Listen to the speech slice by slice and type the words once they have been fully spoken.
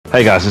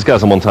Hey guys, it's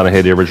Guys Montana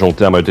here, the original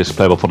demo disc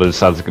player before they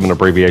decided to give an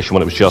abbreviation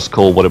when it was just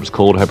called what it was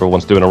called. Hope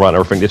everyone's doing alright and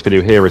everything. This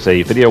video here is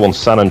a video on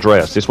San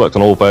Andreas. This works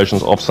on all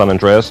versions of San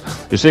Andreas.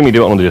 You've seen me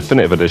do it on the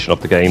definitive edition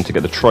of the game to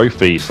get the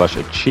trophy /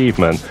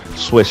 achievement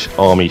Swiss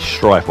Army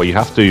Strife, where you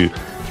have to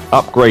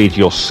upgrade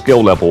your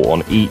skill level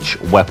on each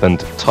weapon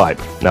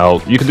type. Now,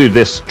 you can do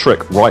this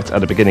trick right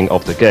at the beginning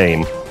of the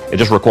game. It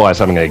just requires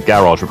having a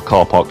garage with a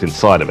car parked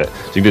inside of it.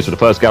 So you can do this with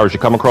the first garage you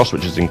come across,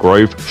 which is in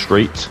Grove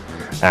Street.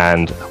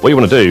 And what you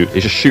want to do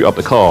is just shoot up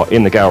the car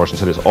in the garage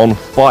until it's on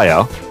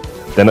fire,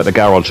 then let the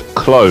garage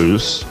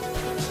close,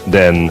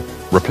 then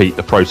repeat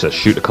the process.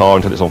 Shoot the car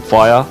until it's on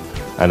fire,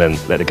 and then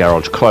let the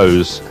garage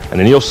close, and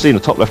then you'll see in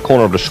the top left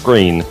corner of the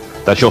screen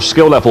that your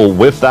skill level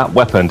with that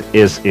weapon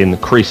is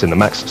increasing. The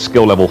max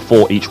skill level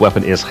for each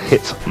weapon is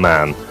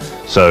Hitman.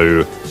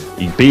 So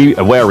be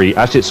wary,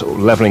 as it's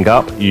leveling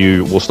up,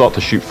 you will start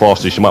to shoot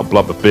faster, so you might blow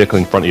up the vehicle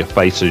in front of your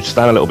face, so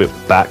stand a little bit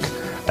back,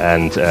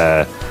 and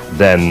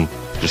then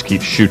just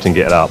keep shooting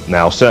it up.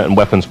 Now, certain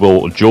weapons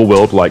will dual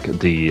wield, like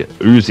the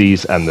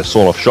Uzis and the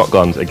sawn-off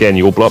shotguns. Again,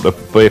 you will blow up the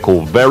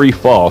vehicle very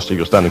fast if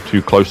you're standing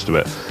too close to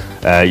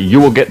it. You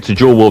will get to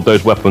dual wield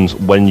those weapons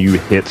when you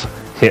hit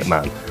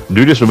Hitman.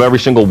 Do this with every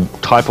single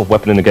type of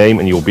weapon in the game,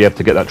 and you'll be able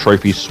to get that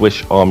trophy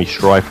Swiss Army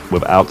Strife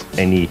without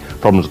any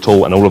problems at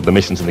all. And all of the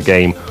missions in the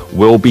game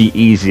will be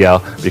easier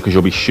because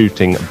you'll be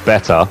shooting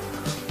better.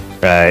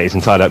 It's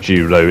entirely up to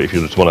you, though, if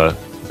you just want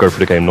to go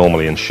through the game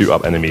normally and shoot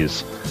up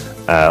enemies.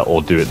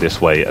 Or do it this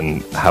way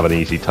and have an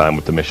easy time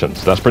with the missions.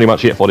 So that's pretty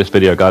much it for this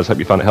video, guys. Hope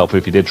you found it helpful.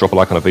 If you did, drop a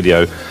like on the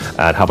video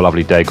and have a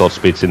lovely day.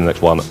 Godspeed. See you in the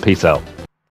next one. Peace out.